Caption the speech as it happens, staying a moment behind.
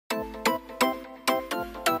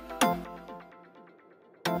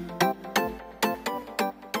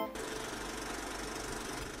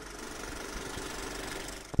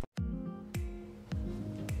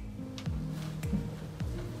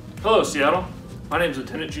Hello, Seattle. My name is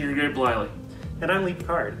Lieutenant Junior Grade Bliley. And I'm Lee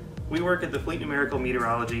Picard. We work at the Fleet Numerical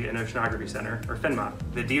Meteorology and Oceanography Center, or FNMOC,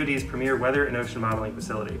 the DoD's premier weather and ocean modeling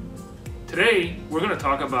facility. Today, we're going to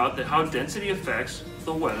talk about how density affects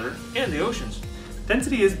the weather and the oceans.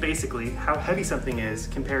 Density is basically how heavy something is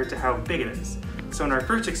compared to how big it is. So in our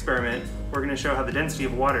first experiment, we're going to show how the density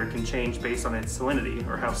of water can change based on its salinity,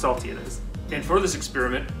 or how salty it is. And for this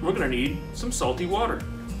experiment, we're going to need some salty water.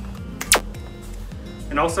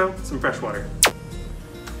 And also, some fresh water.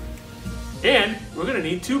 And we're going to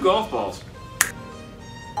need 2 golf balls.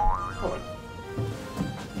 Hold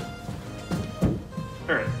on.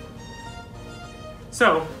 Alright.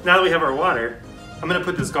 So, now that we have our water, I'm going to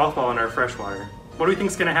put this golf ball in our fresh water. What do we think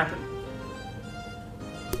is going to happen?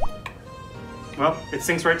 Well, it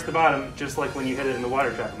sinks right to the bottom, just like when you hit it in the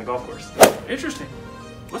water trap on the golf course. Interesting.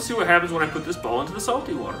 Let's see what happens when I put this ball into the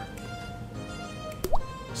salty water.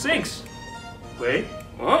 Sinks. Wait.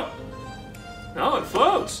 What? No, it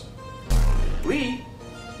floats. Lee,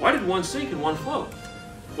 why did one sink and one float?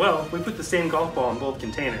 Well, we put the same golf ball in both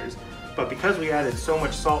containers, but because we added so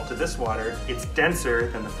much salt to this water, it's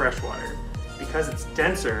denser than the fresh water. Because it's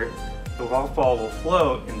denser, the golf ball will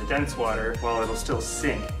float in the dense water while it'll still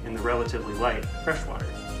sink in the relatively light fresh water.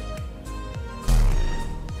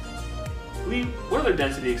 Lee, what other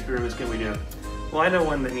density experiments can we do? Well, I know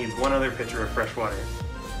one that needs one other pitcher of fresh water.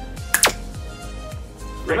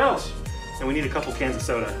 What else? And we need a couple cans of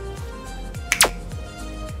soda.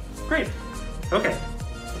 Great. Okay.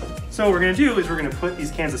 So what we're going to do is we're going to put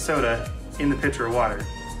these cans of soda in the pitcher of water.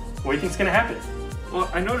 What do you think's going to happen? Well,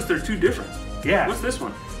 I noticed they're 2 different. Yeah. What's this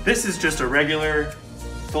one? This is just a regular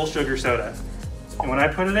full sugar soda. And when I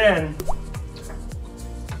put it in,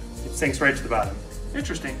 it sinks right to the bottom.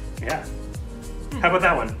 Interesting. Yeah. How about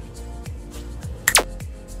that one?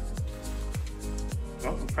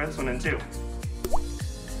 Well, let's try this one in too.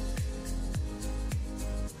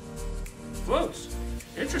 Floats.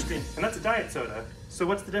 Interesting. And that's a diet soda. So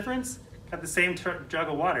what's the difference? Got the same jug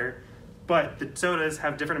of water, but the sodas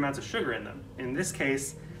have different amounts of sugar in them. In this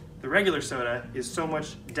case, the regular soda is so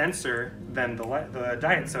much denser than the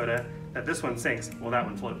diet soda that this one sinks, while that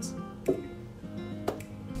one floats.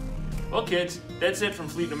 Well, kids, that's it from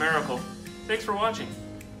Fleet Numerical. Thanks for watching.